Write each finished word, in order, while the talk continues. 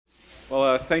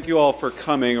Well, thank you all for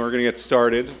coming. We're going to get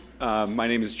started. My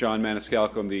name is John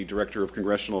Maniscalco. I'm the Director of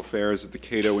Congressional Affairs at the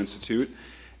Cato Institute.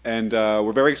 And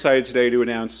we're very excited today to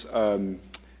announce the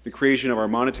creation of our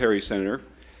Monetary Center.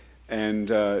 And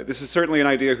this is certainly an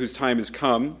idea whose time has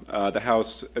come. The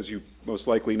House, as you most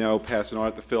likely know, passed an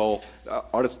audit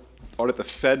the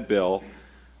Fed bill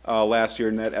last year,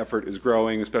 and that effort is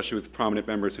growing, especially with prominent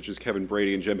members such as Kevin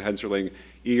Brady and Jim Hensarling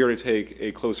eager to take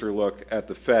a closer look at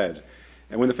the Fed.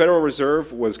 And when the Federal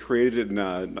Reserve was created in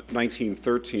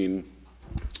 1913,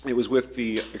 it was with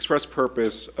the express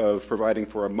purpose of providing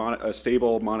for a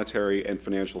stable monetary and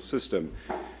financial system.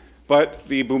 But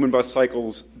the boom and bust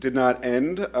cycles did not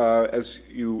end. As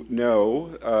you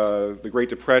know, the Great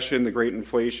Depression, the Great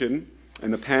Inflation,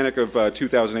 and the panic of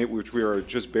 2008, which we are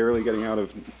just barely getting out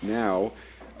of now,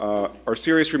 are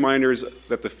serious reminders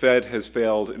that the Fed has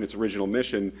failed in its original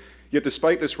mission. Yet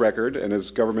despite this record, and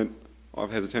as government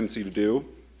has a tendency to do,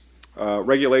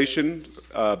 regulation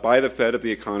by the Fed of the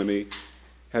economy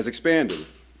has expanded.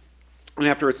 And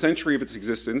after a century of its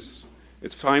existence,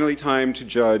 it's finally time to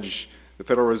judge the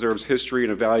Federal Reserve's history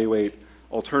and evaluate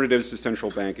alternatives to central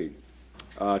banking.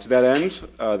 To that end,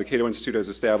 the Cato Institute has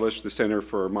established the Center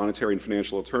for Monetary and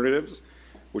Financial Alternatives,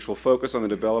 which will focus on the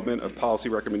development of policy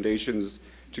recommendations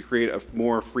to create a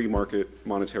more free market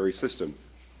monetary system.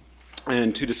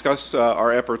 And to discuss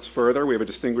our efforts further, we have a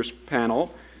distinguished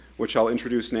panel, which I'll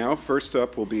introduce now. First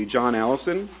up will be John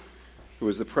Allison, who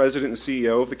is the president and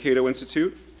CEO of the Cato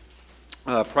Institute.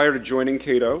 Prior to joining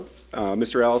Cato,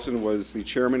 Mr. Allison was the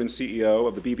chairman and CEO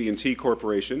of the BB&T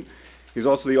Corporation. He's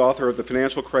also the author of The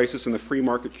Financial Crisis and the Free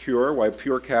Market Cure: Why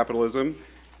Pure Capitalism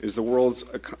is the World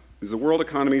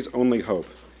Economy's Only Hope.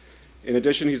 In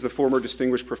addition, he's the former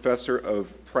distinguished professor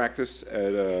of practice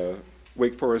at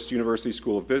Wake Forest University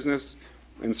School of Business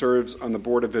and serves on the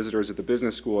board of visitors at the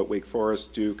Business School at Wake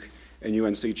Forest, Duke, and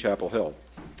UNC Chapel Hill.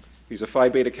 He's a Phi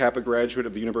Beta Kappa graduate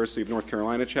of the University of North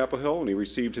Carolina, Chapel Hill, and he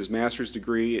received his master's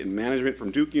degree in management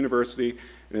from Duke University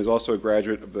and is also a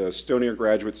graduate of the Stonier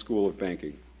Graduate School of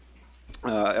Banking.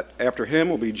 After him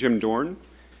will be Jim Dorn,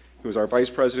 who is our vice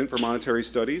president for monetary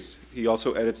studies. He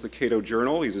also edits the Cato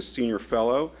Journal. He's a senior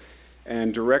fellow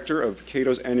and director of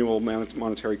Cato's annual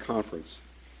monetary conference.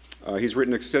 He's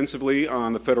written extensively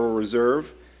on the Federal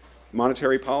Reserve,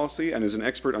 monetary policy, and is an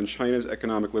expert on China's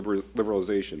economic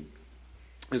liberalization.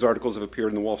 His articles have appeared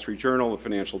in the Wall Street Journal, the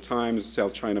Financial Times,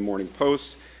 South China Morning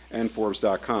Post, and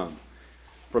Forbes.com.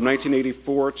 From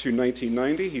 1984 to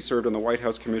 1990, he served on the White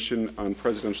House Commission on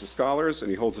Presidential Scholars, and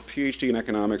he holds a PhD in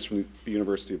economics from the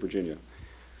University of Virginia.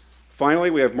 Finally,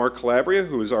 we have Mark Calabria,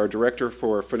 who is our Director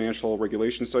for Financial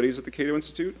Regulation Studies at the Cato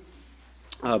Institute.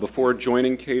 Before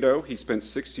joining Cato, he spent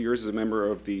 6 years as a member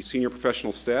of the senior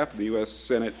professional staff of the U.S.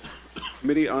 Senate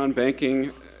Committee on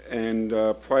Banking, and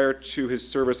prior to his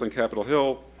service on Capitol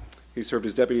Hill, he served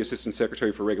as Deputy Assistant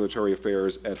Secretary for Regulatory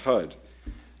Affairs at HUD.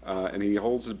 And he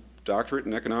holds a doctorate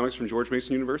in economics from George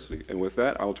Mason University. And with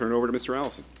that, I'll turn it over to Mr.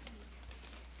 Allison.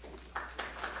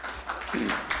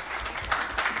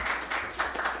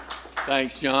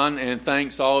 Thanks, John, and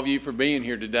thanks all of you for being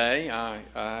here today.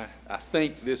 I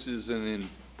think this is an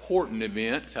important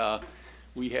event.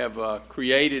 We have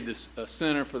created a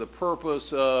center for the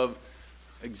purpose of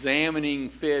examining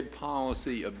Fed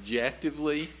policy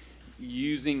objectively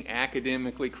using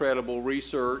academically credible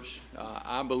research.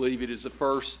 I believe it is the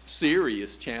first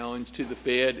serious challenge to the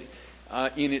Fed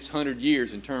in its 100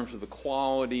 years in terms of the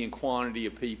quality and quantity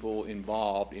of people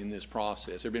involved in this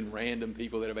process. There have been random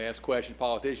people that have asked questions,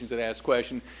 politicians that ask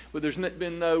questions, but there's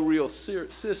been no real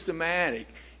systematic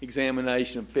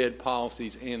examination of Fed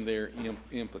policies and their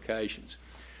implications.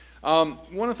 One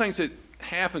of the things that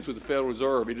happens with the Federal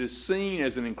Reserve, it is seen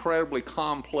as an incredibly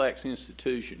complex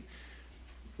institution,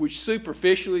 which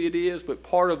superficially it is, but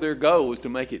part of their goal is to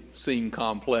make it seem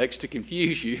complex, to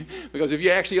confuse you, because if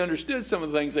you actually understood some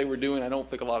of the things they were doing, I don't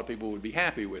think a lot of people would be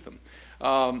happy with them.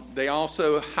 They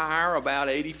also hire about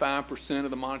 85%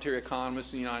 of the monetary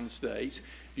economists in the United States.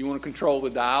 If you want to control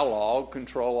the dialogue,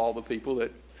 control all the people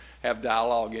that have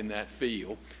dialogue in that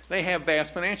field. They have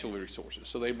vast financial resources,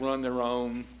 so they run their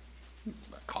own,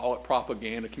 call it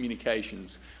propaganda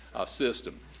communications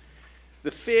system.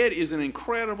 The Fed is an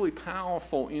incredibly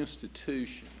powerful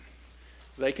institution.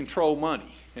 They control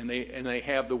money, and they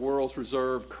have the world's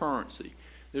reserve currency.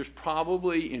 There's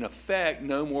probably, in effect,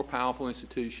 no more powerful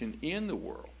institution in the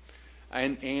world.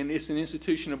 And it's an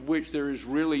institution of which there is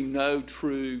really no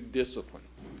true discipline.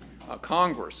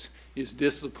 Congress is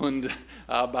disciplined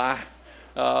by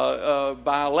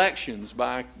elections,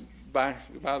 by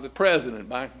the president,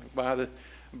 by the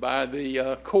by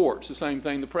the courts. The same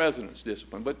thing, the president's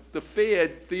disciplined. But the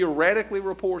Fed theoretically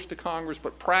reports to Congress,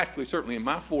 but practically, certainly in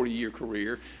my 40-year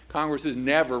career, Congress has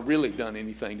never really done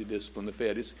anything to discipline the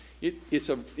Fed. It's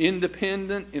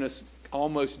independent in an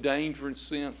almost dangerous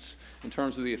sense in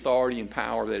terms of the authority and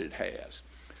power that it has.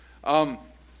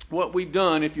 What we've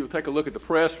done, if you'll take a look at the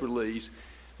press release,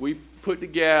 we put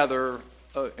together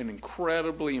an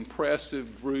incredibly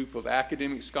impressive group of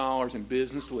academic scholars and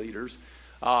business leaders,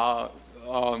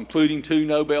 including 2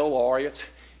 Nobel laureates,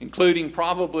 including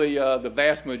probably the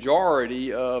vast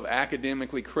majority of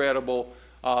academically credible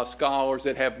scholars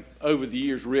that have over the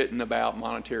years written about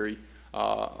monetary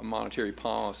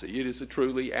policy. It is a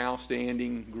truly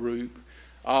outstanding group.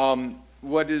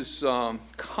 What is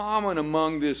common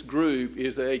among this group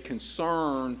is a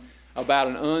concern about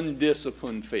an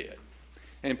undisciplined Fed,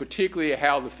 and particularly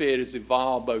how the Fed has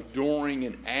evolved both during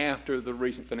and after the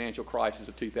recent financial crisis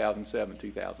of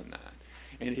 2007-2009.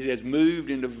 And it has moved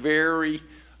into very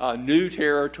new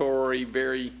territory,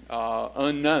 very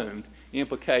unknown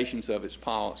implications of its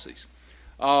policies.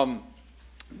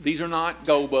 These are not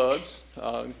gold bugs.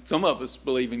 Some of us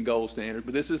believe in gold standard,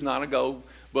 but this is not a gold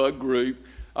bug group.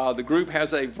 The group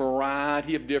has a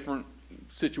variety of different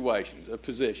situations,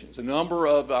 positions. A number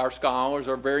of our scholars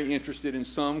are very interested in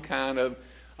some kind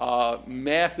of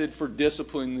method for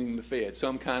disciplining the Fed,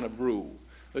 some kind of rule.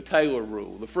 The Taylor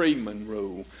rule, the Friedman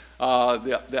rule,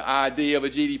 the idea of a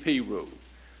GDP rule.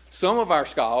 Some of our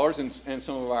scholars and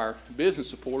some of our business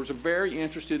supporters are very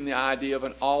interested in the idea of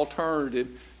an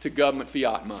alternative to government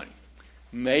fiat money.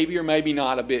 Maybe or maybe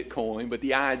not a Bitcoin, but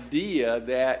the idea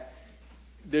that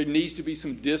there needs to be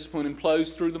some discipline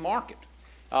imposed through the market.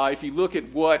 If you look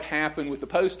at what happened with the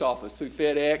post office through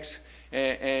FedEx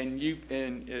and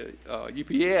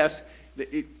UPS,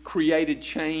 it created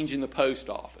change in the post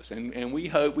office. And we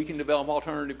hope we can develop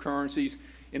alternative currencies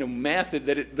in a method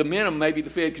that the minimum, maybe the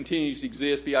Fed continues to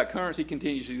exist, fiat currency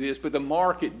continues to exist, but the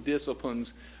market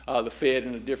disciplines the Fed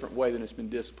in a different way than it's been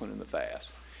disciplined in the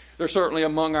past. There are certainly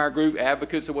among our group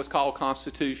advocates of what's called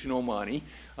constitutional money,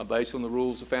 based on the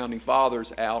rules the Founding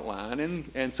Fathers outlined,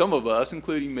 and some of us,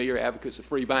 including me, are advocates of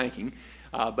free banking,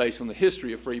 based on the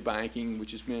history of free banking,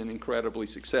 which has been incredibly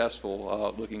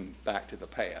successful looking back to the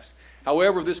past.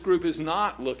 However, this group is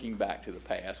not looking back to the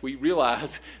past. We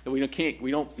realize that we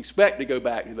don't expect to go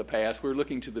back to the past. We're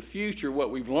looking to the future, what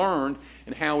we've learned,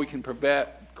 and how we can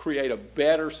create a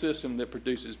better system that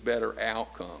produces better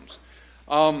outcomes.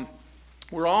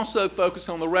 We're also focused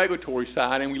on the regulatory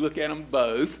side, and we look at them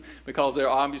both because they're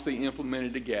obviously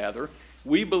implemented together.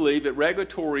 We believe that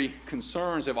regulatory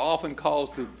concerns have often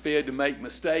caused the Fed to make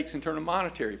mistakes in terms of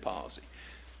monetary policy.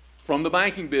 From the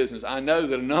banking business, I know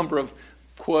that a number of,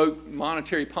 quote,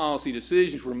 monetary policy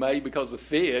decisions were made because the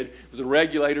Fed was a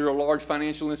regulator of large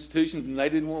financial institutions, and they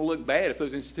didn't want to look bad if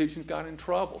those institutions got in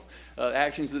trouble.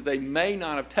 Actions that they may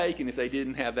not have taken if they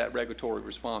didn't have that regulatory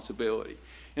responsibility.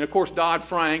 And, of course,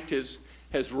 Dodd-Frank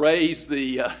has raised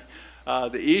the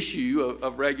issue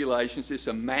of regulations. It's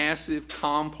a massive,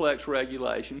 complex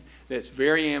regulation that's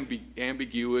very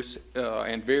ambiguous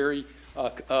and very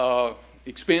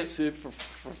expensive for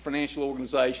financial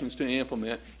organizations to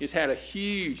implement. It's had a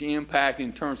huge impact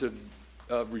in terms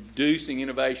of reducing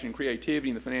innovation and creativity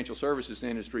in the financial services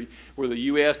industry, where the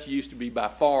U.S. used to be by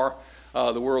far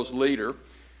the world's leader.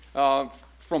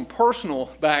 From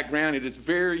personal background, it has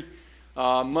very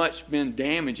much been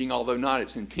damaging, although not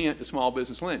its intent, to small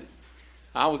business lending.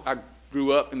 I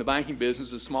grew up in the banking business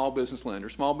as a small business lender.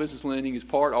 Small business lending is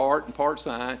part art and part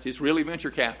science. It's really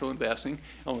venture capital investing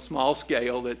on a small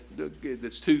scale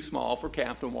that's too small for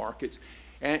capital markets.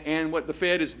 And what the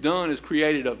Fed has done is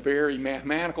created a very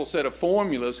mathematical set of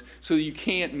formulas so that you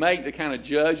can't make the kind of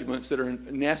judgments that are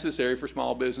necessary for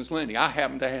small business lending. I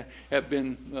happen to have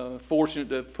been fortunate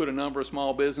to put a number of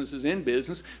small businesses in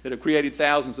business that have created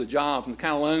thousands of jobs, and the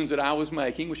kind of loans that I was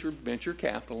making, which were venture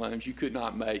capital loans, you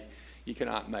cannot make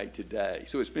today.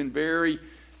 So it's been very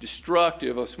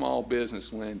destructive of small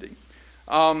business lending.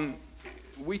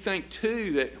 We think,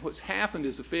 too, that what's happened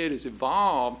is the Fed has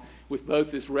evolved with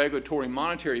both this regulatory and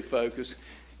monetary focus.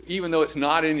 Even though it's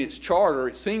not in its charter,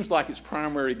 it seems like its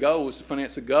primary goal is to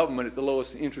finance the government at the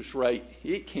lowest interest rate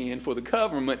it can for the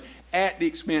government at the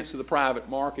expense of the private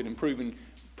market,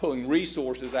 pulling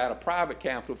resources out of private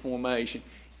capital formation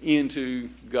into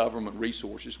government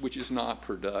resources, which is not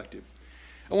productive.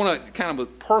 I want to kind of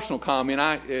a personal comment.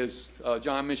 As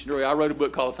John mentioned earlier, I wrote a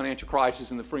book called The Financial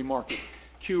Crisis and the Free Market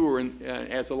cure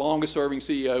as the longest-serving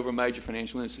CEO of a major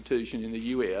financial institution in the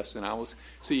U.S., and I was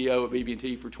CEO of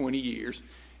BB&T for 20 years.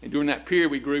 And during that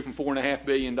period, we grew from $4.5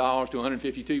 billion to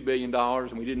 $152 billion,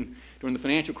 and during the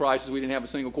financial crisis, we didn't have a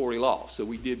single quarterly loss, so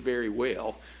we did very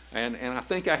well. And I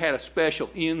think I had a special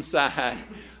inside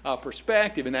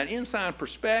perspective, and that inside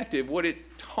perspective, what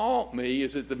it taught me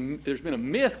is that there's been a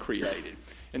myth created.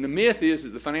 And the myth is that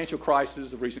the financial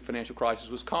crisis, the recent financial crisis,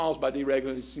 was caused by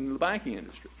deregulation of the banking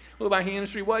industry. Well, the banking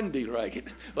industry wasn't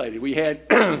deregulated. We had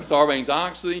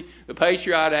Sarbanes-Oxley, the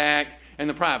Patriot Act, and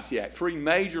the Privacy Act, 3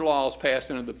 major laws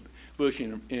passed under the Bush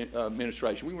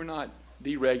administration. We were not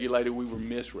deregulated, we were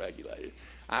misregulated.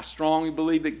 I strongly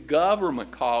believe that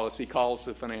government policy caused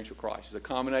the financial crisis, a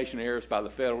combination of errors by the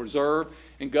Federal Reserve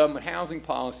and government housing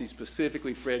policy,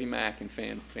 specifically Freddie Mac and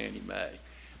Fannie Mae.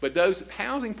 But those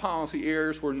housing policy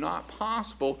errors were not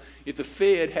possible if the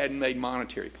Fed hadn't made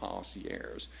monetary policy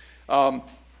errors. And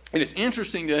it's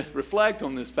interesting to reflect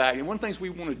on this fact. And one of the things we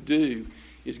want to do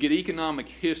is get economic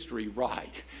history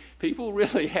right. People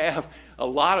really have a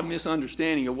lot of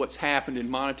misunderstanding of what's happened in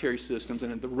monetary systems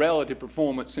and the relative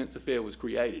performance since the Fed was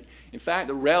created. In fact,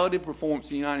 the relative performance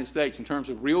in the United States in terms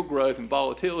of real growth and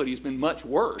volatility has been much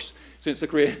worse since the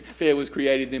Fed was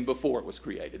created than before it was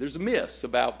created. There's a myth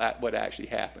about what actually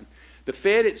happened. The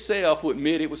Fed itself will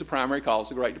admit it was the primary cause of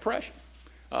the Great Depression.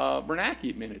 Bernanke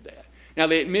admitted that. Now,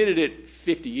 they admitted it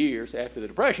 50 years after the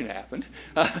Depression happened.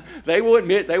 They will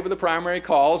admit they were the primary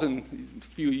cause, and a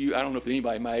few of you, I don't know if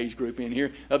anybody in my age group in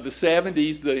here, of the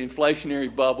 70s, the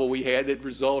inflationary bubble we had that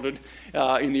resulted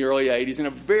in the early 80s in a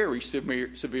very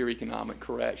severe economic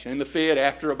correction. And the Fed,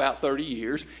 after about 30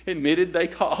 years, admitted they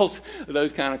caused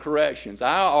those kind of corrections.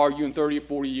 I argue in 30 or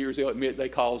 40 years they'll admit they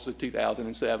caused the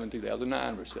 2007,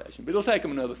 2009 recession, but it'll take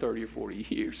them another 30 or 40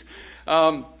 years.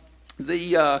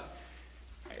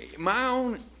 My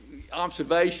own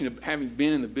observation of having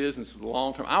been in the business for the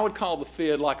long term, I would call the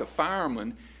Fed like a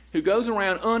fireman who goes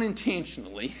around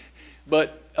unintentionally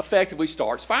but effectively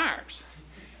starts fires.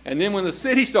 And then when the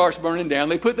city starts burning down,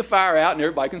 they put the fire out and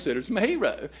everybody considers him a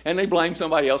hero. And they blame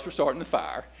somebody else for starting the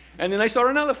fire. And then they start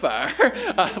another fire,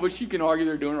 which you can argue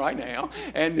they're doing right now.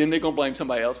 And then they're going to blame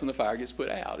somebody else when the fire gets put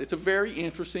out. It's a very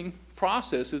interesting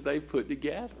process that they've put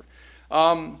together.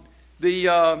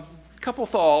 Couple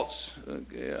thoughts.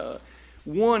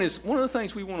 One of the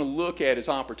things we want to look at is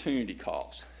opportunity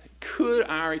cost. Could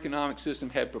our economic system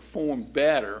have performed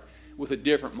better with a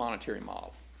different monetary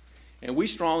model? And we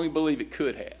strongly believe it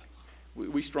could have.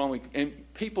 We strongly, and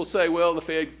people say, well, the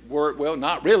Fed worked. Well,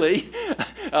 not really.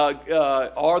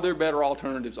 Are there better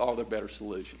alternatives? Are there better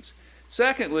solutions?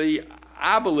 Secondly,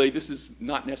 I believe, this is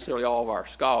not necessarily all of our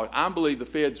scholars, I believe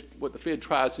what the Fed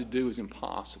tries to do is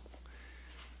impossible.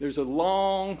 There's a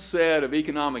long set of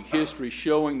economic history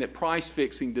showing that price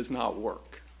fixing does not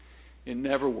work. It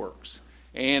never works.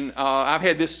 And I've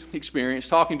had this experience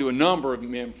talking to a number of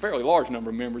fairly large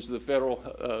number of members of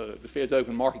the Fed's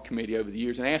Open Market Committee over the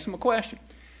years, and asked them a question.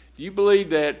 Do you believe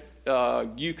that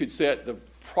you could set the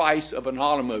price of an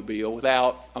automobile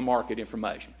without a market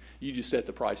information? You just set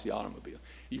the price of the automobile.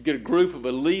 You get a group of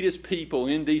elitist people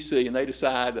in D.C., and they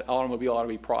decide that automobile ought to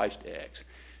be priced X.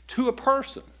 To a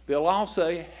person, they'll all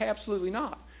say, absolutely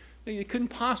not. You couldn't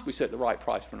possibly set the right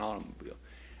price for an automobile.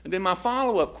 And then my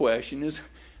follow-up question is,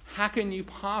 how can you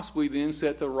possibly then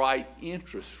set the right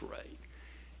interest rate?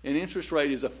 An interest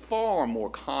rate is a far more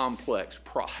complex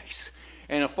price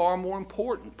and a far more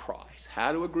important price.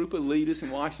 How do a group of elitists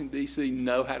in Washington, D.C.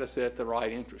 know how to set the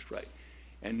right interest rate?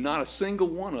 And not a single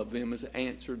one of them has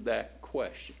answered that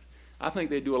question. I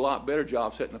think they do a lot better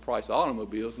job setting the price of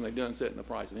automobiles than they've done setting the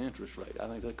price of interest rate. I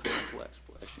think that's a complex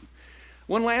question.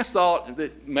 One last thought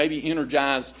that maybe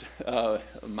energized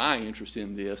my interest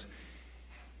in this.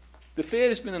 The Fed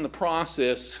has been in the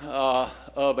process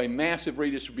of a massive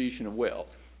redistribution of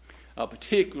wealth,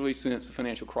 particularly since the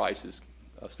financial crisis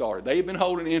started. They've been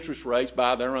holding interest rates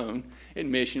by their own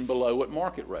admission below what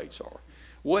market rates are.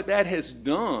 What that has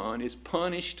done is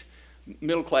punished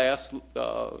middle class,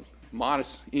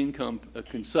 modest income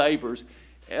savers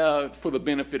for the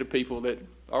benefit of people that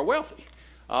are wealthy.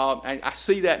 And I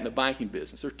see that in the banking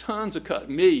business. There are tons of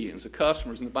millions of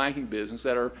customers in the banking business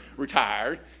that are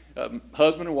retired,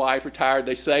 husband and wife retired.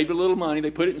 They saved a little money.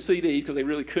 They put it in CDs because they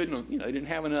really couldn't, they didn't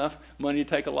have enough money to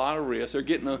take a lot of risks. They're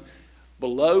getting a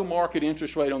below market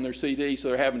interest rate on their CDs, so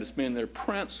they're having to spend their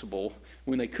principal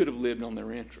when they could have lived on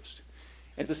their interest.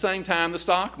 At the same time, the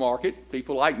stock market,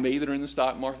 people like me that are in the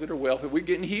stock market that are wealthy, we're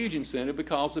getting huge incentive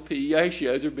because the PE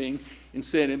ratios are being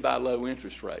incented by low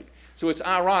interest rate. So it's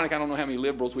ironic, I don't know how many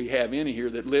liberals we have in here,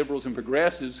 that liberals and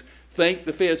progressives think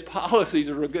the Fed's policies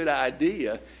are a good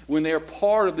idea when they're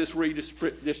part of this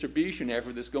redistribution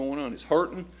effort that's going on. It's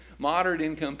hurting moderate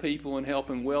income people and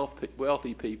helping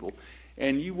wealthy people.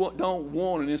 And you don't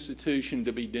want an institution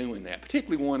to be doing that,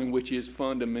 particularly one in which is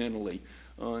fundamentally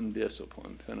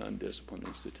undisciplined, an undisciplined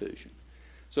institution.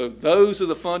 So those are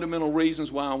the fundamental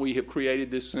reasons why we have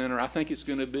created this center. I think it's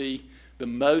going to be the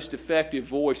most effective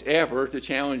voice ever to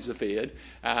challenge the Fed,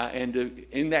 and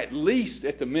in that least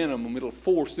at the minimum, it'll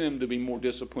force them to be more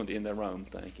disciplined in their own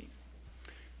thinking.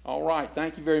 All right,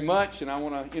 thank you very much, and I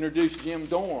want to introduce Jim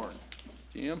Dorn.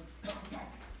 Jim?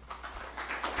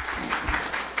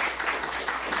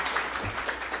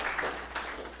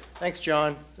 Thanks,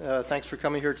 John. Thanks for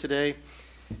coming here today.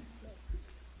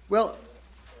 Well,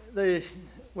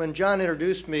 when John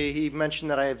introduced me, he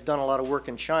mentioned that I have done a lot of work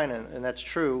in China, and that's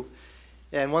true.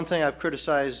 And one thing I've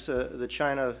criticized the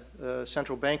China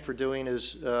Central Bank for doing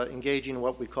is engaging in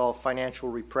what we call financial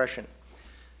repression.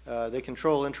 They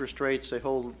control interest rates. They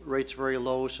hold rates very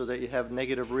low so that you have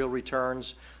negative real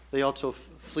returns. They also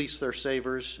fleece their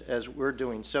savers, as we're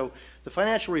doing. So the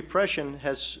financial repression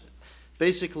has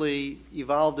basically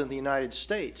evolved in the United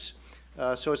States.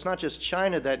 So it's not just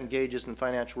China that engages in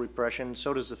financial repression,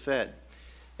 so does the Fed.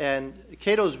 And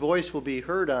Cato's voice will be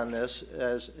heard on this,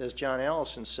 as John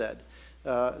Allison said.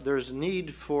 There's a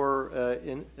need for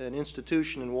an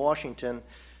institution in Washington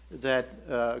that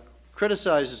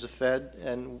criticizes the Fed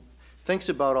and thinks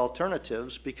about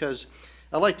alternatives, because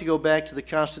I like to go back to the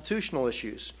constitutional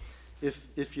issues.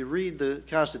 If you read the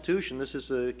Constitution, this is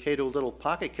the Cato Little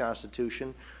Pocket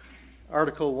Constitution,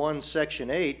 Article 1, Section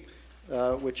 8,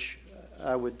 which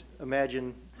I would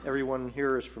imagine everyone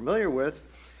here is familiar with,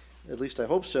 at least I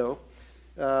hope so.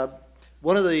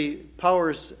 One of the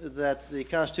powers that the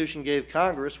Constitution gave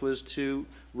Congress was to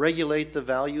regulate the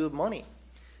value of money.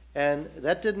 And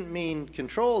that didn't mean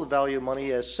control the value of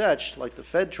money as such, like the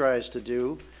Fed tries to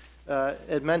do.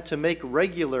 It meant to make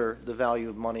regular the value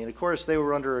of money. And of course, they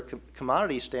were under a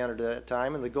commodity standard at that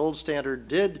time, and the gold standard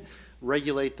did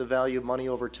regulate the value of money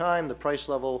over time. The price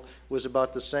level was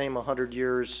about the same 100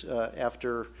 years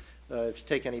after, if you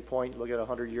take any point, look at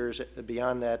 100 years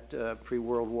beyond that,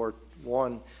 pre-World War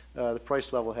I, the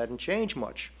price level hadn't changed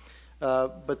much.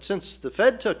 But since the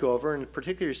Fed took over, and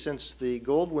particularly since the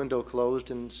gold window closed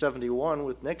in '71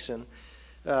 with Nixon,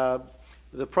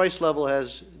 the price level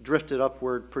has drifted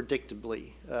upward,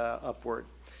 predictably upward.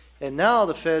 And now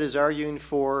the Fed is arguing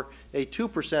for a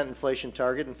 2% inflation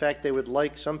target. In fact,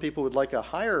 some people would like a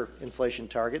higher inflation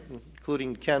target,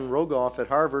 including Ken Rogoff at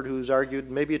Harvard, who's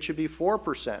argued maybe it should be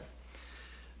 4%.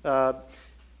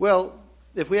 Well,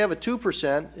 if we have a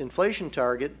 2% inflation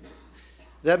target,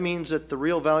 that means that the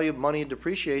real value of money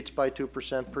depreciates by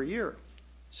 2% per year.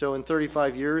 So in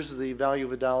 35 years, the value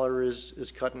of a dollar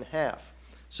is cut in half.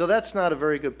 So that's not a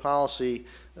very good policy,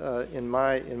 in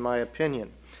my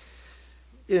opinion.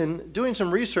 In doing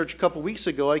some research a couple weeks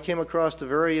ago, I came across a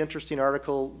very interesting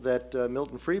article that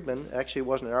Milton Friedman, actually it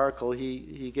wasn't an article,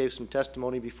 he gave some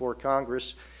testimony before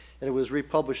Congress, and it was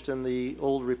republished in the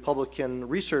old Republican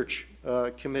Research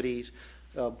Committee's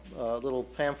little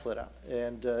pamphlet,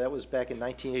 and that was back in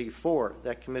 1984.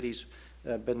 That committee's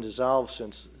been dissolved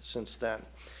since then.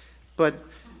 But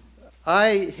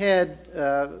I had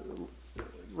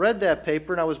read that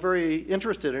paper, and I was very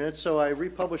interested in it, so I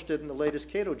republished it in the latest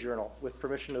Cato Journal with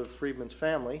permission of Friedman's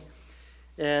family.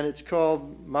 And it's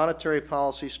called Monetary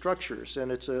Policy Structures, and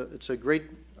it's a great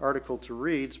article to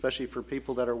read, especially for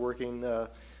people that are working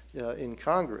in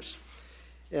Congress.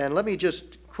 And let me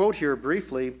just quote here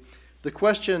briefly. The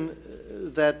question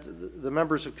that the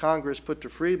members of Congress put to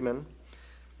Friedman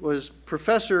was,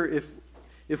 Professor,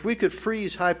 if we could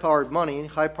freeze high-powered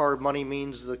money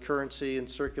means the currency in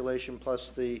circulation plus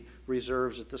the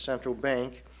reserves at the central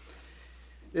bank.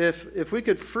 If we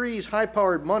could freeze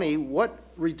high-powered money, what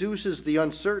reduces the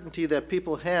uncertainty that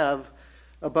people have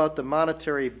about the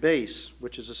monetary base,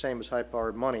 which is the same as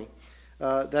high-powered money,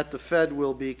 that the Fed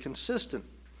will be consistent?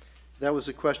 That was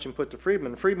the question put to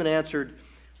Friedman. Friedman answered,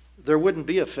 there wouldn't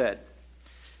be a Fed.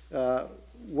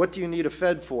 What do you need a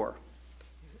Fed for?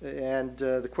 And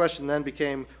the question then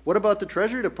became, what about the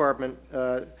Treasury Department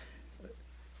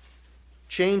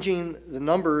changing the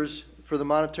numbers for the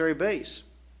monetary base?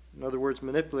 In other words,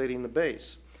 manipulating the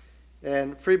base.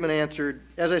 And Friedman answered,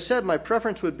 as I said, my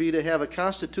preference would be to have a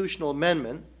constitutional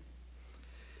amendment.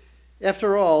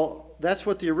 After all, that's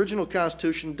what the original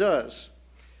Constitution does.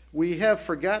 We have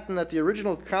forgotten that the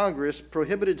original Congress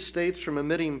prohibited states from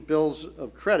emitting bills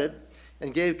of credit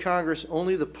and gave Congress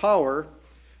only the power,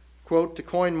 quote, to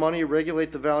coin money,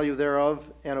 regulate the value thereof,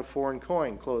 and a foreign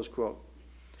coin, close quote.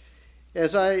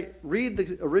 As I read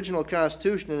the original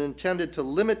Constitution, it intended to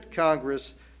limit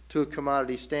Congress to a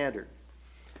commodity standard.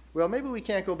 Well, maybe we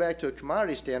can't go back to a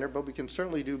commodity standard, but we can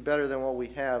certainly do better than what we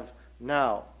have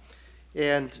now.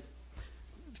 And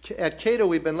at Cato,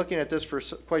 we've been looking at this for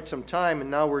quite some time, and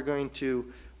now we're going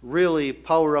to really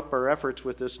power up our efforts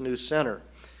with this new center.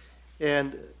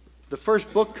 And the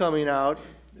first book coming out,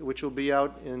 which will be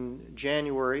out in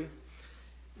January,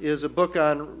 is a book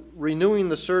on renewing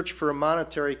the search for a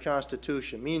monetary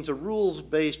constitution, means a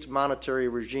rules-based monetary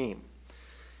regime,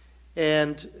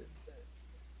 and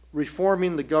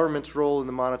reforming the government's role in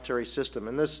the monetary system.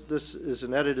 And this is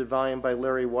an edited volume by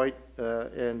Larry White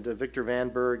and Victor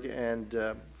Vanberg and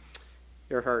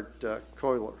Erhard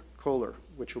Kohler,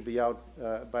 which will be out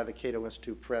by the Cato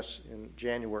Institute Press in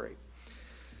January.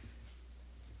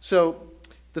 So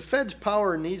the Fed's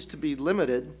power needs to be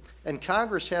limited, and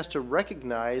Congress has to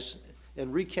recognize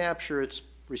and recapture its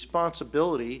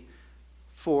responsibility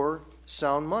for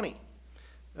sound money.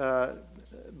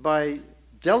 By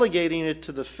delegating it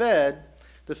to the Fed,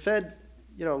 the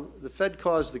Fed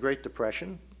caused the Great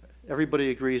Depression.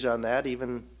 Everybody agrees on that.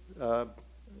 Even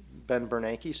Ben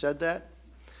Bernanke said that.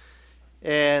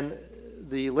 And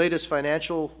the latest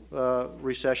financial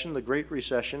recession, the Great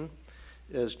Recession,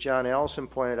 as John Allison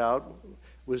pointed out,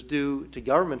 was due to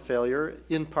government failure.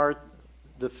 In part,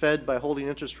 the Fed, by holding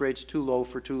interest rates too low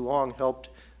for too long, helped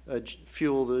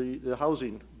fuel the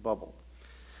housing bubble.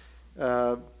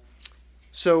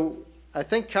 So I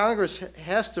think Congress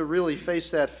has to really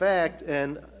face that fact,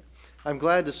 and I'm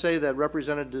glad to say that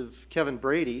Representative Kevin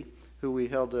Brady, who we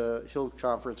held a Hill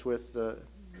conference with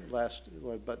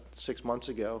about 6 months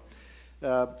ago,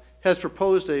 has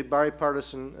proposed a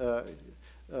bipartisan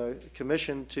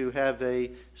commission to have a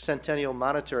Centennial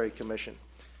Monetary Commission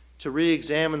to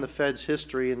re-examine the Fed's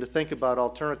history and to think about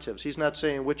alternatives. He's not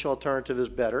saying which alternative is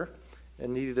better,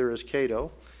 and neither is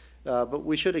Cato, but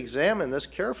we should examine this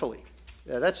carefully.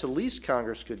 That's the least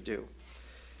Congress could do.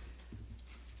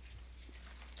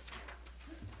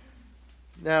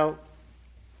 Now,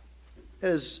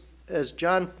 as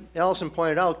John Allison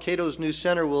pointed out, Cato's new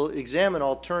center will examine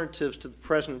alternatives to the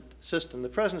present system. The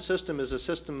present system is a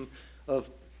system of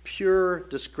pure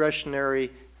discretionary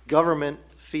government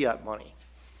fiat money.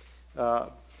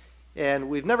 And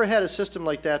we've never had a system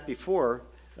like that before.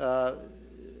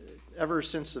 Ever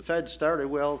since the Fed started,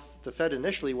 well, the Fed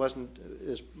initially wasn't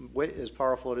as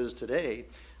powerful as it is today.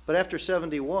 But after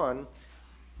 '71,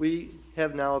 we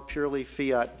have now a purely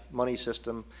fiat money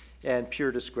system and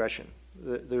pure discretion.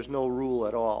 There's no rule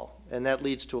at all. And that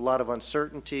leads to a lot of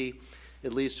uncertainty.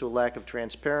 It leads to a lack of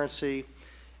transparency.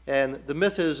 And the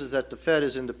myth is that the Fed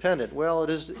is independent. Well, it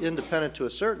is independent to a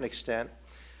certain extent,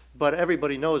 but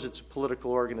everybody knows it's a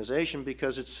political organization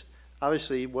because it's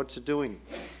obviously what's it doing?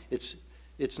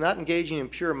 It's not engaging in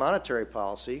pure monetary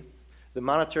policy. The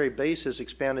monetary base has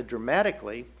expanded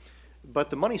dramatically,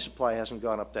 but the money supply hasn't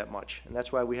gone up that much, and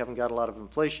that's why we haven't got a lot of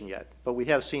inflation yet. But we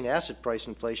have seen asset price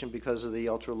inflation because of the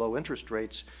ultra-low interest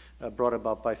rates brought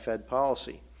about by Fed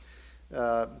policy.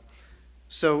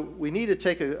 So we need to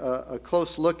take a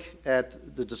close look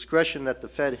at the discretion that the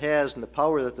Fed has and the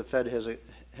power that the Fed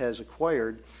has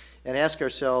acquired, and ask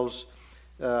ourselves,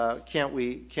 can't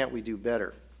we do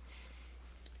better?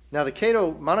 Now, the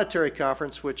Cato Monetary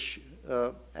Conference, which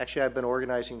actually I've been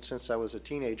organizing since I was a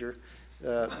teenager,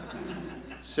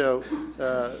 so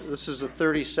this is the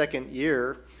 32nd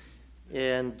year,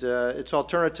 and it's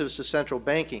Alternatives to Central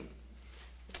Banking,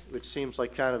 which seems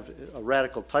like kind of a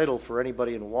radical title for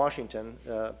anybody in Washington,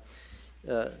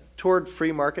 toward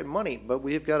free market money. But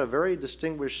we've got a very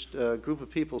distinguished group of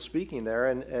people speaking there,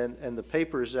 and the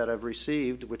papers that I've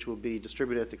received, which will be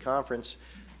distributed at the conference,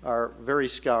 are very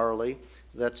scholarly.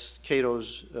 That's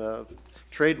Cato's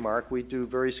trademark. We do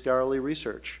very scholarly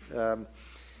research.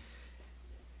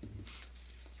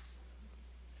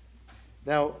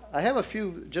 Now, I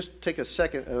have just take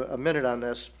a minute on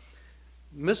this.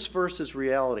 Myths versus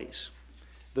realities.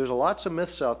 There's lots of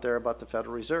myths out there about the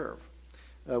Federal Reserve.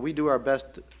 We do our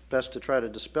best to try to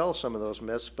dispel some of those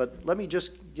myths, but let me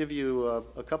just give you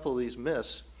a couple of these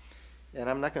myths, and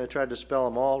I'm not going to try to dispel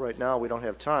them all right now. We don't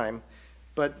have time.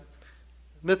 But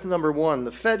myth number one,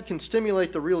 the Fed can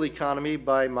stimulate the real economy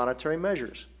by monetary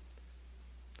measures.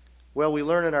 Well, we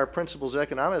learn in our principles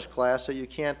economics class that you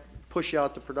can't push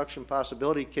out the production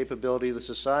possibility capability of the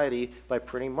society by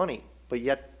printing money, but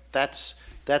yet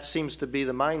that seems to be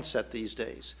the mindset these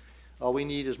days. All we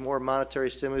need is more monetary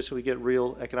stimulus so we get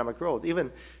real economic growth. Even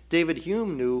David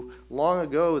Hume knew long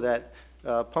ago that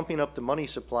pumping up the money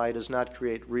supply does not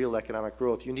create real economic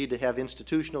growth. You need to have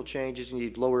institutional changes, you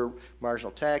need lower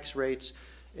marginal tax rates,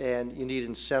 and you need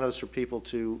incentives for people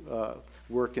to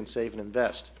work and save and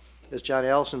invest. As John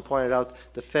Allison pointed out,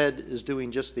 the Fed is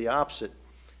doing just the opposite.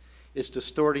 It's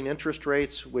distorting interest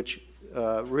rates, which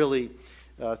really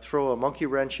throw a monkey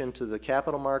wrench into the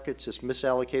capital markets. It's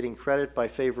misallocating credit by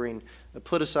favoring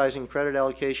politicizing credit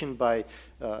allocation by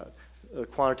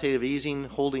quantitative easing,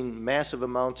 holding massive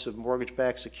amounts of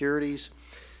mortgage-backed securities,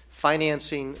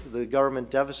 financing the government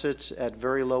deficits at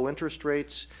very low interest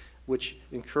rates, which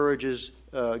encourages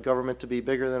government to be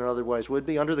bigger than it otherwise would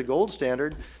be. Under the gold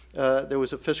standard, there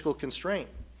was a fiscal constraint.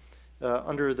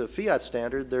 Under the fiat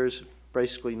standard, there's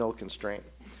basically no constraint.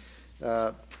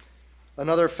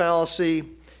 Another fallacy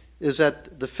is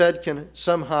that the Fed can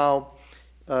somehow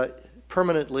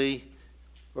permanently,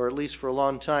 or at least for a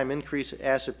long time, increase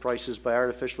asset prices by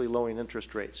artificially lowering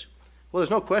interest rates. Well,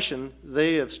 there's no question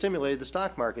they have stimulated the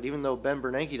stock market, even though Ben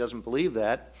Bernanke doesn't believe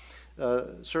that.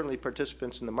 Certainly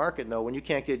participants in the market know when you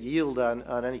can't get yield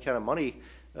on any kind of money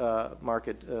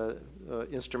market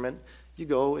instrument, you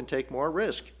go and take more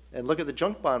risk. And look at the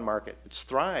junk bond market. It's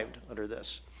thrived under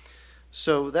this.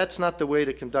 So that's not the way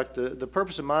to conduct the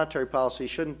purpose of monetary policy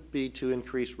shouldn't be to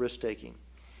increase risk-taking.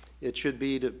 It should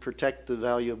be to protect the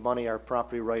value of money, our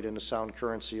property right in a sound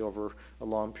currency over a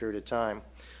long period of time.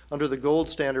 Under the gold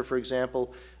standard, for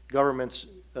example, governments,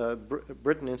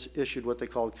 Britain issued what they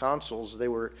called consols. They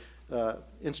were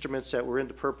instruments that were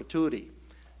into perpetuity.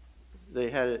 They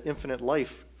had an infinite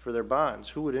life for their bonds.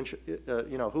 Who would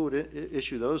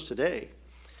issue those today?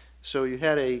 So you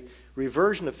had a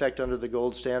reversion effect under the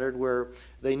gold standard where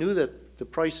they knew that the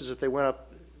prices, if they went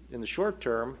up in the short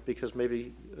term, because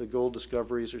maybe gold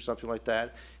discoveries or something like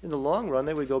that, in the long run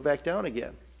they would go back down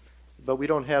again. But we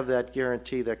don't have that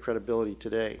guarantee, that credibility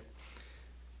today.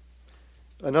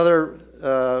 Another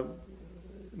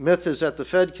myth is that the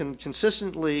Fed can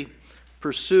consistently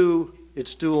pursue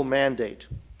its dual mandate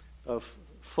of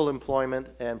full employment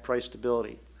and price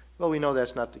stability. Well, we know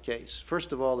that's not the case.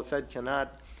 First of all, the Fed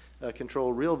cannot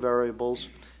control real variables.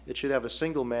 It should have a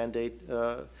single mandate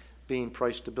being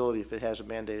price stability if it has a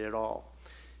mandate at all.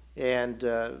 And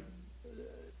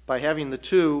by having the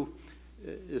two,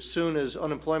 as soon as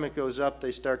unemployment goes up,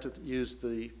 they start to use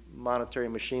the monetary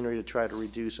machinery to try to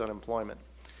reduce unemployment.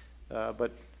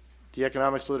 But the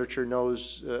economics literature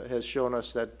has shown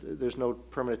us that there's no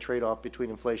permanent trade-off between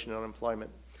inflation and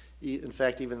unemployment. In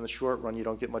fact, even in the short run, you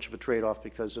don't get much of a trade-off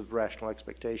because of rational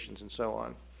expectations and so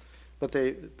on. But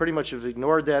they pretty much have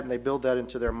ignored that, and they build that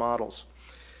into their models.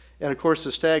 And of course,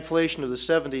 the stagflation of the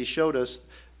 70s showed us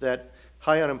that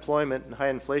high unemployment and high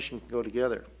inflation can go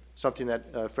together, something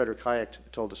that Frederick Hayek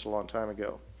told us a long time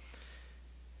ago.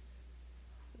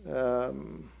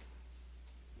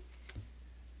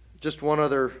 Just one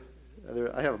other,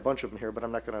 I have a bunch of them here, but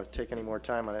I'm not going to take any more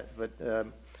time on it. But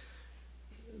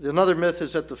another myth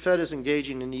is that the Fed is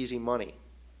engaging in easy money.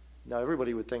 Now,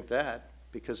 everybody would think that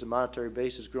because the monetary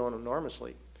base has grown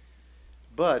enormously.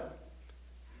 But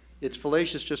it's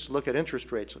fallacious just to look at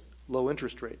interest rates, low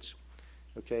interest rates.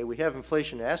 Okay, we have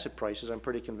inflation in asset prices. I'm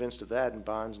pretty convinced of that in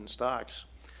bonds and stocks.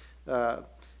 But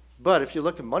if you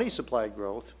look at money supply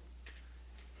growth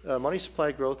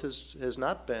has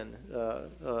not been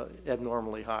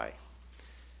abnormally high.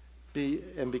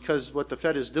 And because what the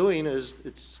Fed is doing is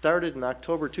it started in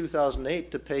October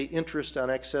 2008 to pay interest on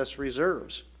excess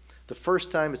reserves. The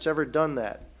first time it's ever done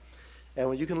that. And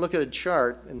when you can look at a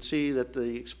chart and see that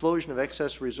the explosion of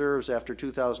excess reserves after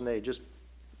 2008 just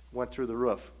went through the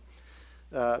roof.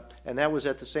 And that was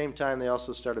at the same time they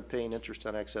also started paying interest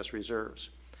on excess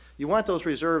reserves. You want those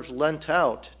reserves lent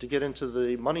out to get into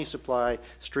the money supply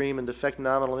stream and affect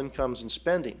nominal incomes and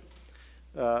spending.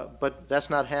 But that's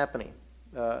not happening.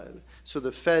 So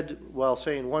the Fed, while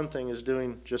saying one thing, is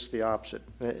doing just the opposite.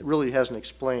 And it really hasn't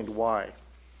explained why.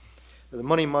 The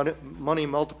money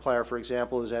multiplier, for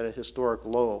example, is at a historic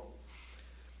low.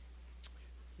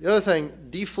 The other thing,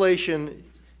 deflation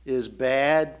is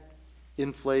bad.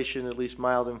 Inflation, at least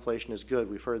mild inflation, is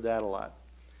good. We've heard that a lot.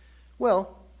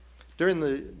 Well, during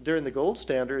the gold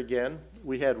standard, again,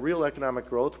 we had real economic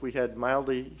growth. We had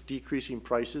mildly decreasing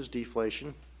prices,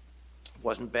 deflation. It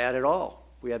wasn't bad at all.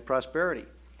 We had prosperity.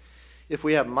 If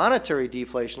we have monetary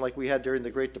deflation like we had during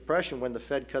the Great Depression when the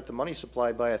Fed cut the money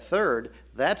supply by a third,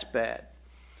 that's bad.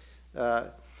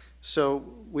 So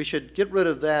we should get rid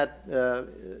of that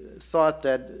thought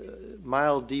that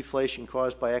mild deflation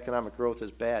caused by economic growth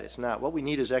is bad. It's not. What we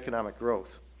need is economic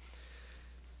growth.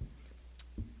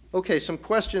 Okay, some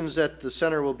questions that the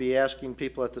center will be asking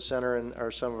people at the center and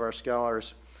are some of our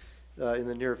scholars in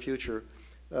the near future.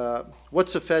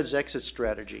 What's the Fed's exit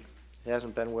strategy? It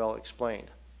hasn't been well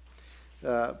explained.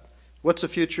 What's the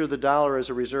future of the dollar as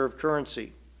a reserve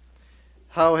currency?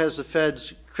 how has the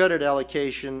Fed's credit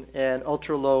allocation and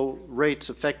ultra-low rates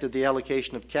affected the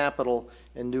allocation of capital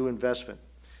and new investment?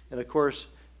 And of course,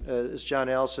 as John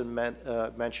Allison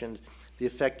mentioned, the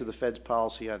effect of the Fed's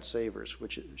policy on savers,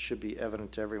 which should be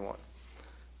evident to everyone.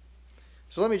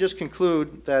 So let me just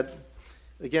conclude that,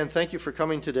 again, thank you for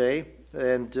coming today,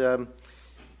 and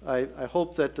I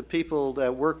hope that the people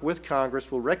that work with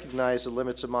Congress will recognize the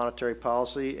limits of monetary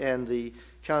policy and the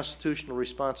constitutional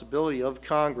responsibility of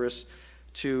Congress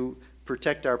to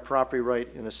protect our property right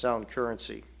in a sound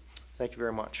currency. Thank you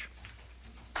very much.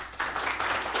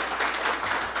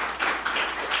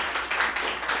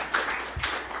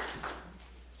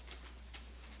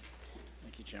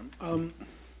 Thank you, Jim.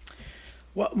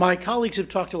 Well, my colleagues have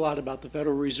talked a lot about the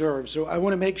Federal Reserve, so I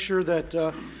want to make sure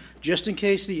that just in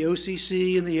case the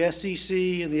OCC and the SEC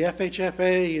and the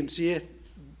FHFA and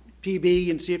CFPB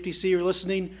and CFTC are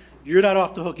listening, you're not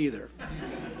off the hook either.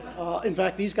 In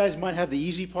fact, these guys might have the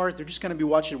easy part. They're just going to be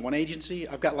watching one agency.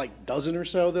 I've got like a dozen or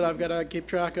so that I've got to keep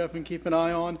track of and keep an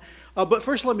eye on. But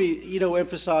first, let me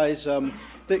emphasize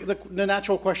the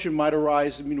natural question might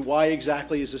arise. I mean, why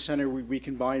exactly is the center we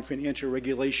combine financial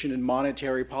regulation and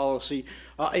monetary policy?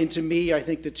 And to me, I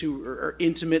think the two are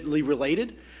intimately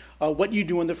related. What you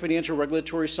do on the financial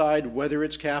regulatory side, whether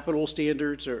it's capital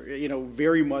standards or,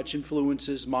 very much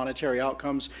influences monetary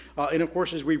outcomes. And of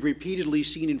course, as we've repeatedly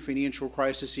seen in financial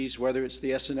crises, whether it's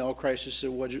the S&L crisis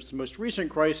or whether it's the most recent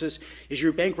crisis, is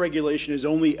your bank regulation is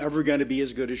only ever going to be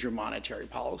as good as your monetary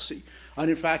policy.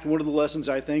 And in fact, one of the lessons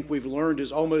I think we've learned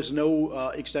is almost no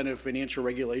extent of financial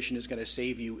regulation is going to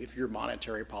save you if your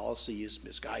monetary policy is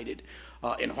misguided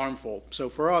and harmful. So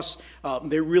for us,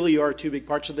 there really are two big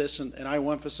parts of this, and I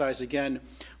will emphasize again,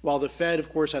 while the Fed,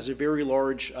 of course, has a very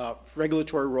large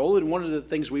regulatory role, and one of the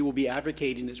things we will be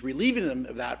advocating is relieving them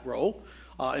of that role.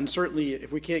 And certainly,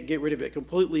 if we can't get rid of it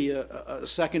completely, a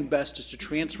second best is to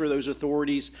transfer those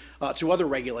authorities to other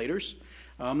regulators.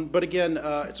 But again,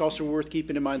 it's also worth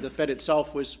keeping in mind the Fed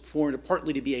itself was formed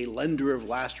partly to be a lender of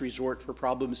last resort for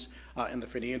problems in the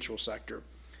financial sector.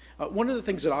 One of the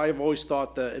things that I have always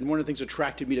thought, and one of the things that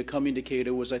attracted me to coming to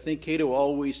Cato was I think Cato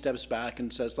always steps back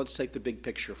and says, let's take the big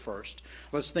picture first.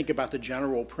 Let's think about the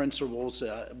general principles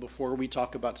before we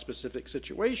talk about specific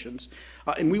situations.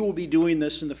 And we will be doing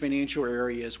this in the financial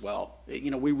area as well.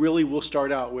 We really will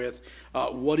start out with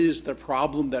what is the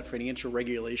problem that financial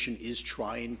regulation is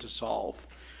trying to solve.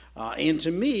 And to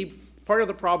me, part of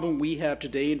the problem we have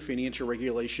today in financial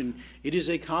regulation, it is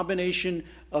a combination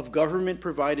of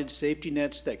government-provided safety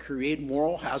nets that create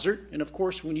moral hazard. And of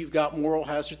course, when you've got moral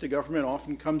hazard, the government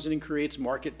often comes in and creates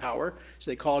market power.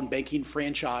 So they call it banking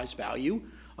franchise value.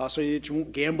 So you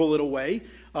won't gamble it away.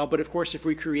 But of course, if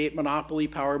we create monopoly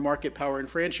power, market power, and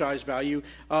franchise value,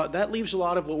 that leaves a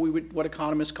lot of what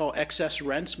economists call excess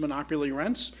rents, monopoly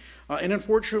rents. And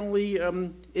unfortunately,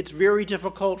 it's very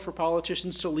difficult for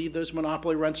politicians to leave those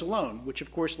monopoly rents alone, which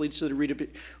of course leads to the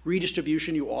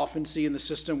redistribution you often see in the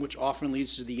system, which often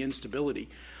leads to the instability.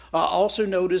 Also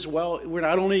note as well, we're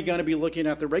not only going to be looking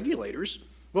at the regulators,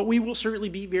 but we will certainly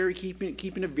be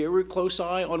keeping a very close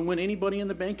eye on when anybody in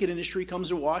the banking industry comes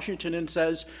to Washington and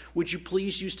says, would you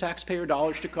please use taxpayer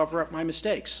dollars to cover up my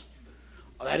mistakes?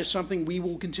 That is something we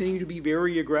will continue to be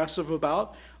very aggressive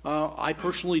about. I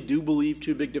personally do believe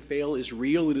too big to fail is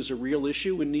real. It is a real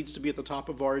issue and needs to be at the top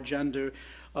of our agenda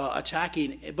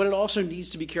attacking, but it also needs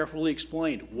to be carefully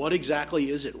explained. What exactly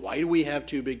is it? Why do we have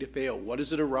too big to fail? What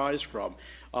does it arise from?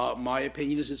 My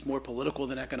opinion is it's more political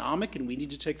than economic, and we need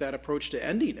to take that approach to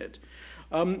ending it.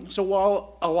 So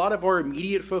while a lot of our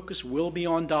immediate focus will be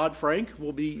on Dodd-Frank,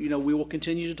 we will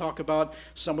continue to talk about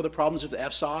some of the problems of the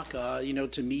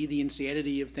FSOC. To me, the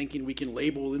insanity of thinking we can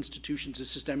label institutions as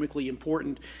systemically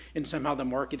important and somehow the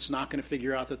market's not going to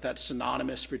figure out that that's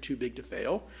synonymous for too big to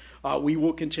fail. We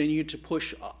will continue to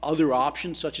push other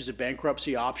options, such as a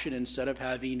bankruptcy option, instead of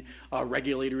having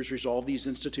regulators resolve these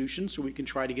institutions, so we can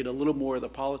try to get a little more of the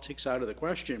politics out of the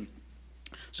question.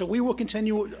 So we will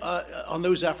continue on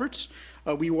those efforts.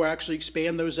 We will actually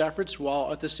expand those efforts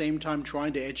while at the same time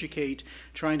trying to educate,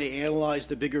 trying to analyze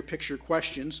the bigger picture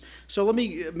questions. So let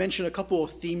me mention a couple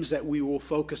of themes that we will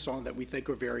focus on that we think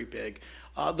are very big.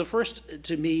 The first,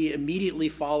 to me, immediately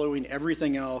following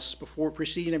everything else, before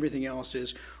preceding everything else,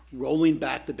 is rolling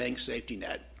back the bank safety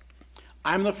net.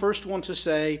 I'm the first one to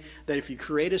say that if you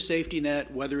create a safety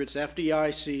net, whether it's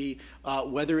FDIC,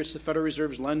 whether it's the Federal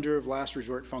Reserve's lender of last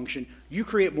resort function, you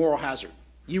create moral hazard.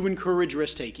 You encourage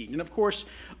risk-taking. And of course,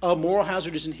 moral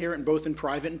hazard is inherent both in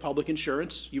private and public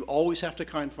insurance. You always have to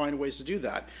find ways to do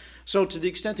that. So to the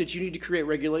extent that you need to create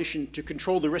regulation to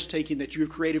control the risk-taking that you've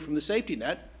created from the safety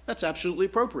net, that's absolutely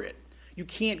appropriate. You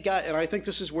can't get, and I think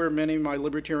this is where many of my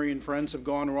libertarian friends have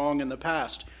gone wrong in the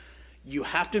past. You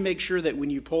have to make sure that when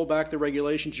you pull back the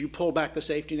regulations, you pull back the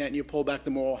safety net and you pull back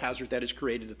the moral hazard that is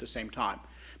created at the same time.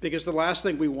 Because the last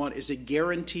thing we want is a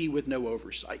guarantee with no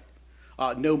oversight.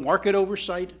 No market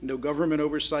oversight, no government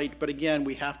oversight, but again,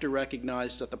 we have to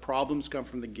recognize that the problems come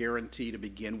from the guarantee to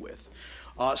begin with.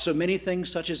 So many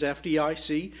things such as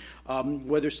FDIC,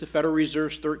 whether it's the Federal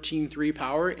Reserve's 13.3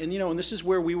 power, and this is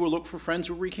where we will look for friends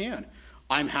where we can.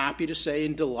 I'm happy to say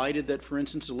and delighted that, for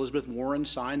instance, Elizabeth Warren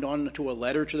signed on to a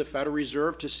letter to the Federal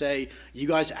Reserve to say, you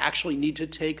guys actually need to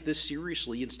take this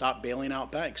seriously and stop bailing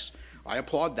out banks. I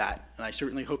applaud that, and I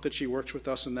certainly hope that she works with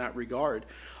us in that regard.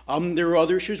 There are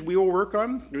other issues we will work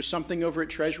on. There's something over at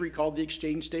Treasury called the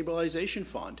Exchange Stabilization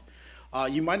Fund.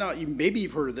 Maybe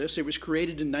you've heard of this. It was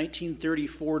created in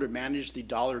 1934 to manage the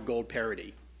dollar-gold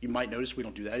parity. You might notice we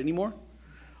don't do that anymore.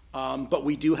 But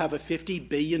we do have a $50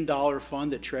 billion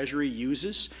fund that Treasury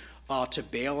uses to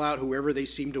bail out whoever they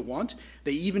seem to want.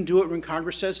 They even do it when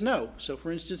Congress says no. So,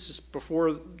 for instance, it's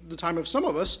before the time of some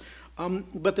of us,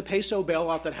 but the peso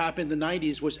bailout that happened in the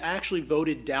 90s was actually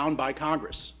voted down by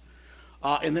Congress.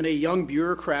 And then a young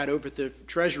bureaucrat over at the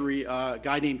Treasury, a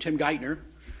guy named Tim Geithner,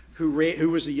 who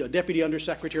was the Deputy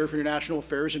Undersecretary for International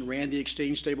Affairs and ran the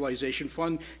Exchange Stabilization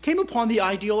Fund, came upon the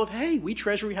ideal of, hey, we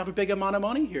Treasury have a big amount of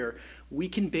money here. We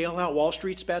can bail out Wall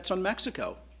Street's bets on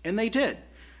Mexico. And they did.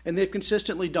 And they've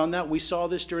consistently done that. We saw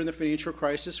this during the financial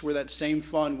crisis where that same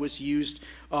fund was used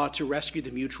to rescue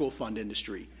the mutual fund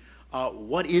industry.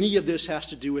 What any of this has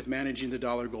to do with managing the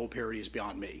dollar-gold parity is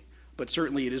beyond me. But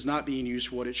certainly it is not being used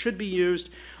for what it should be used.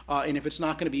 And if it's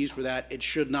not going to be used for that, it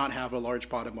should not have a large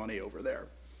pot of money over there.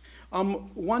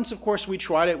 Once, of course, we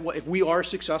tried it, if we are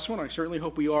successful, and I certainly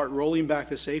hope we are, at rolling back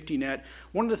the safety net,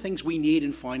 one of the things we need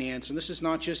in finance, and this is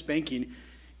not just banking,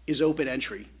 is open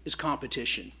entry, is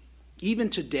competition. Even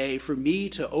today, for me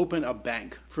to open a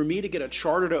bank, for me to get a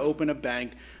charter to open a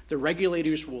bank,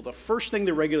 the first thing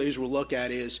the regulators will look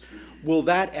at is, will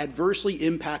that adversely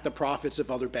impact the profits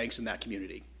of other banks in that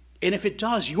community? And if it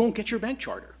does, you won't get your bank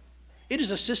charter. It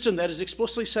is a system that is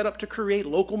explicitly set up to create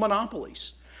local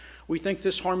monopolies. We think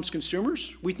this harms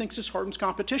consumers. We think this harms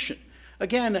competition.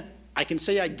 Again, I can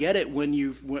say I get it when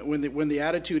the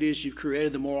attitude is you've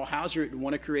created the moral hazard and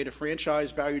want to create a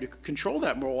franchise value to control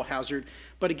that moral hazard.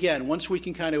 But again, once we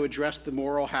can kind of address the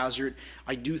moral hazard,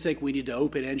 I do think we need to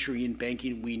open entry in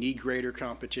banking. We need greater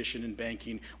competition in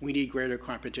banking. We need greater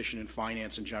competition in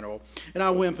finance in general. And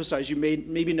I will emphasize, you may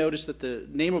maybe notice that the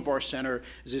name of our center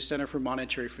is the Center for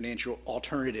Monetary Financial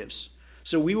Alternatives.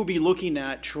 So we will be looking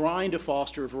at trying to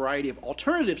foster a variety of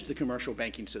alternatives to the commercial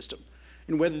banking system.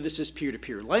 And whether this is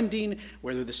peer-to-peer lending,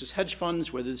 whether this is hedge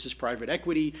funds, whether this is private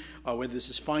equity, whether this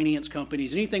is finance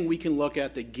companies, anything we can look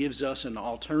at that gives us an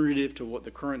alternative to what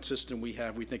the current system we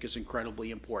have, we think is incredibly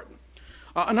important.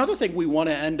 Another thing we want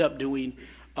to end up doing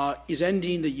is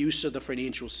ending the use of the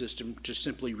financial system to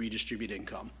simply redistribute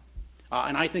income.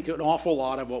 And I think an awful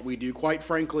lot of what we do, quite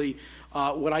frankly,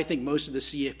 what I think most of the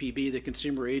CFPB, the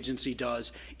consumer agency,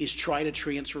 does is try to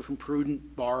transfer from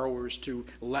prudent borrowers to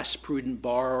less prudent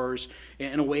borrowers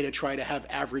in a way to try to have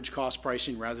average cost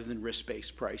pricing rather than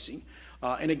risk-based pricing.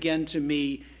 And again, to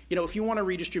me, if you want to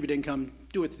redistribute income,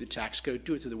 do it through the tax code,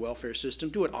 do it through the welfare system,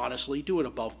 do it honestly, do it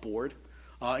above board.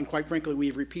 And quite frankly,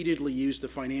 we've repeatedly used the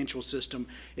financial system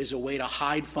as a way to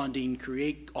hide funding,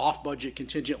 create off-budget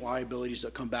contingent liabilities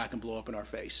that come back and blow up in our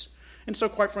face. And so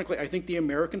quite frankly, I think the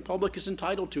American public is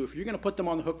entitled to, if you're going to put them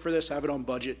on the hook for this, have it on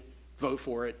budget, vote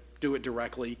for it, do it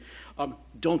directly.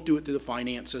 Don't do it through the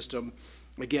finance system.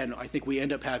 Again, I think we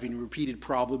end up having repeated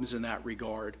problems in that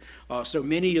regard. So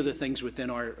many of the things within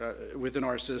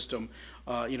our system,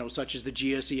 such as the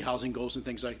GSE housing goals and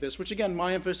things like this, which again,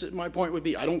 my point would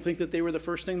be, I don't think that they were the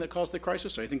first thing that caused the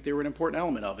crisis. I think they were an important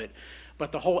element of it.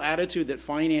 But the whole attitude that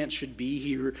finance should be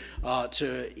here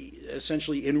to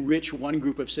essentially enrich one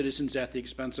group of citizens at the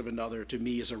expense of another, to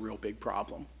me, is a real big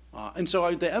problem. And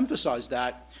so to emphasize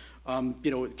that,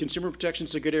 consumer protection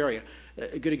is a good area.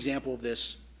 A good example of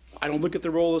this. I don't look at the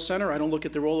role of the center. I don't look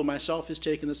at the role of myself as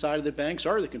taking the side of the banks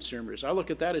or the consumers. I look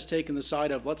at that as taking the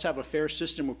side of, let's have a fair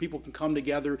system where people can come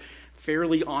together,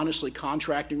 fairly, honestly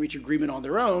contract and reach agreement on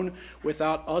their own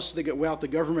without the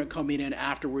government coming in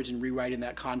afterwards and rewriting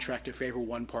that contract to favor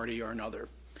one party or another.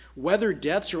 Whether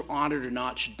debts are honored or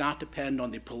not should not depend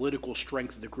on the political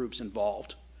strength of the groups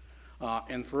involved.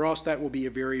 And for us, that will be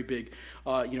a very big,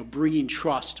 bringing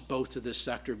trust both to this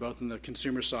sector, both on the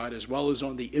consumer side as well as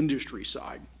on the industry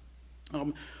side.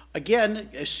 Again,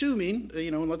 assuming,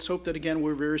 and let's hope that, again,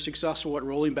 we're very successful at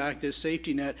rolling back this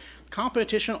safety net,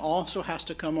 competition also has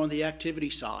to come on the activity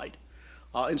side.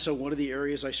 And so one of the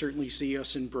areas I certainly see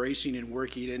us embracing and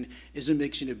working in is a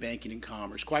mixing of banking and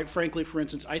commerce. Quite frankly, for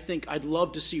instance, I think I'd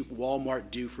love to see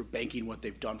Walmart do for banking what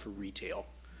they've done for retail.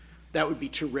 That would be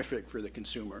terrific for the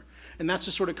consumer. And that's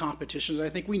the sort of competition that I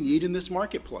think we need in this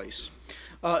marketplace.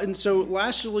 And so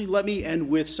lastly, let me end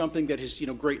with something that has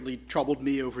greatly troubled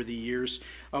me over the years.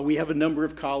 We have a number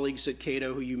of colleagues at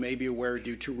Cato who you may be aware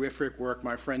do terrific work.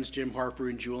 My friends Jim Harper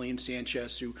and Julian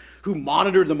Sanchez who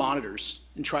monitor the monitors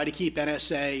and try to keep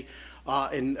NSA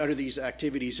and other these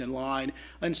activities in line.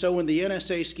 And so when the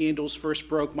NSA scandals first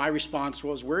broke, my response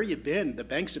was, where have you been? The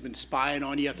banks have been spying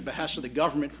on you at the behest of the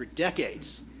government for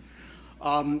decades.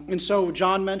 And so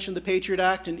John mentioned the Patriot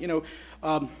Act, and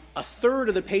a third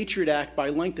of the Patriot Act by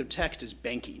length of text is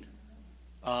banking.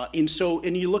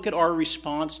 And you look at our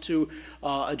response to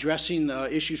addressing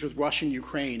issues with Russia and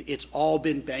Ukraine, it's all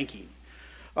been banking.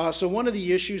 So one of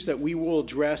the issues that we will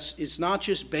address is not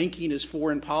just banking as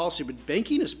foreign policy, but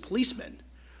banking as policemen.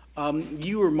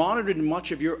 You are monitored in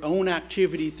much of your own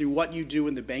activity through what you do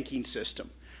in the banking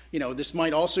system. This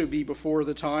might also be before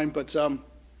the time, but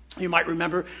you might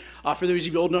remember, for those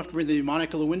of you old enough to remember the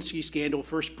Monica Lewinsky scandal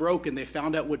first broke and they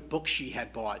found out what books she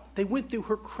had bought. They went through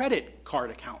her credit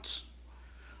card accounts.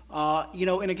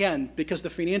 And again, because the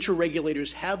financial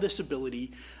regulators have this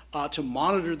ability to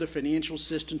monitor the financial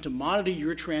system, to monitor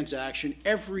your transaction,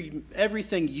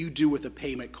 everything you do with a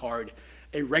payment card,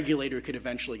 a regulator could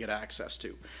eventually get access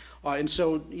to. And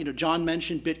so, John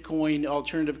mentioned Bitcoin,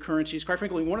 alternative currencies. Quite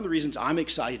frankly, one of the reasons I'm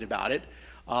excited about it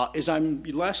is I'm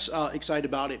less excited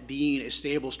about it being a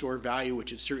stable store of value,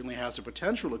 which it certainly has the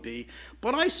potential to be,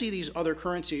 but I see these other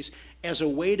currencies as a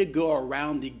way to go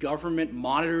around the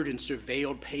government-monitored and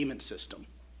surveilled payment system,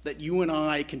 that you and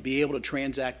I can be able to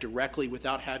transact directly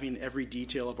without having every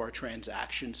detail of our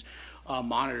transactions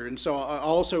monitored. And so I'll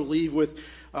also leave with,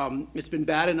 it's been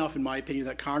bad enough, in my opinion,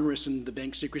 that Congress and the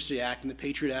Bank Secrecy Act and the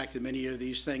Patriot Act and many of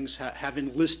these things have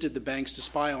enlisted the banks to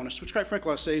spy on us, which quite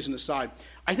frankly I'll say as an aside,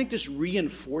 I think this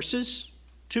reinforces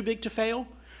too big to fail.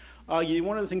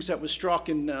 One of the things that was struck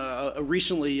in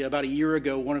recently, about a year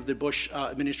ago, one of the Bush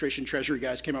administration Treasury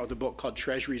guys came out with a book called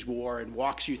Treasury's War and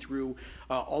walks you through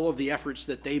all of the efforts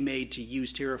that they made to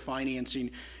use terror financing.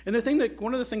 And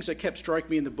one of the things that kept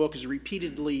striking me in the book is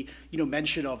repeatedly,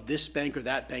 mention of this bank or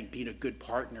that bank being a good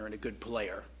partner and a good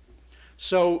player.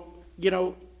 So,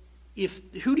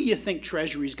 who do you think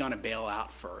Treasury's going to bail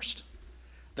out first?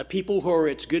 The people who are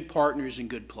its good partners and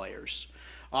good players.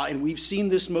 And we've seen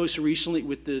this most recently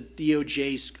with the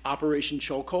DOJ's Operation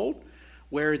Chokehold,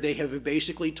 where they have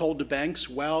basically told the banks,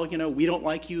 well, we don't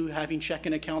like you having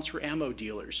checking accounts for ammo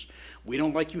dealers. We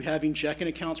don't like you having checking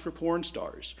accounts for porn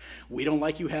stars. We don't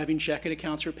like you having checking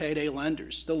accounts for payday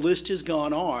lenders. The list has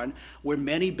gone on where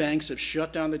many banks have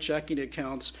shut down the checking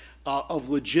accounts of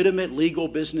legitimate legal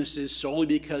businesses solely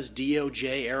because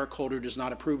DOJ, Eric Holder, does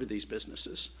not approve of these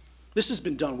businesses. This has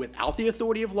been done without the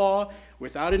authority of law,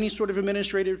 without any sort of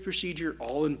administrative procedure,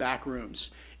 all in back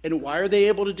rooms. And why are they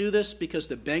able to do this? Because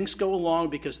the banks go along,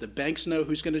 because the banks know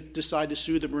who's going to decide to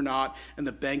sue them or not, and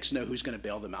the banks know who's going to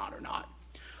bail them out or not.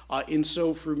 And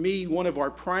so for me, one of our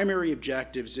primary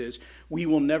objectives is we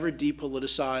will never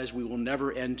depoliticize, we will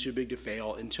never end too big to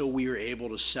fail until we are able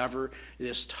to sever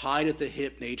this tied at the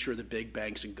hip nature of the big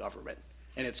banks and government.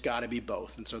 And it's got to be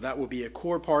both. And so that will be a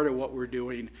core part of what we're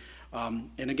doing. And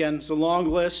again, it's a long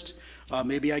list.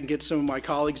 Maybe I can get some of my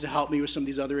colleagues to help me with some of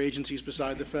these other agencies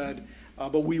beside the Fed.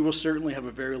 But we will certainly have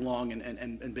a very long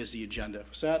and busy agenda.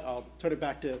 With that, I'll turn it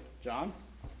back to John.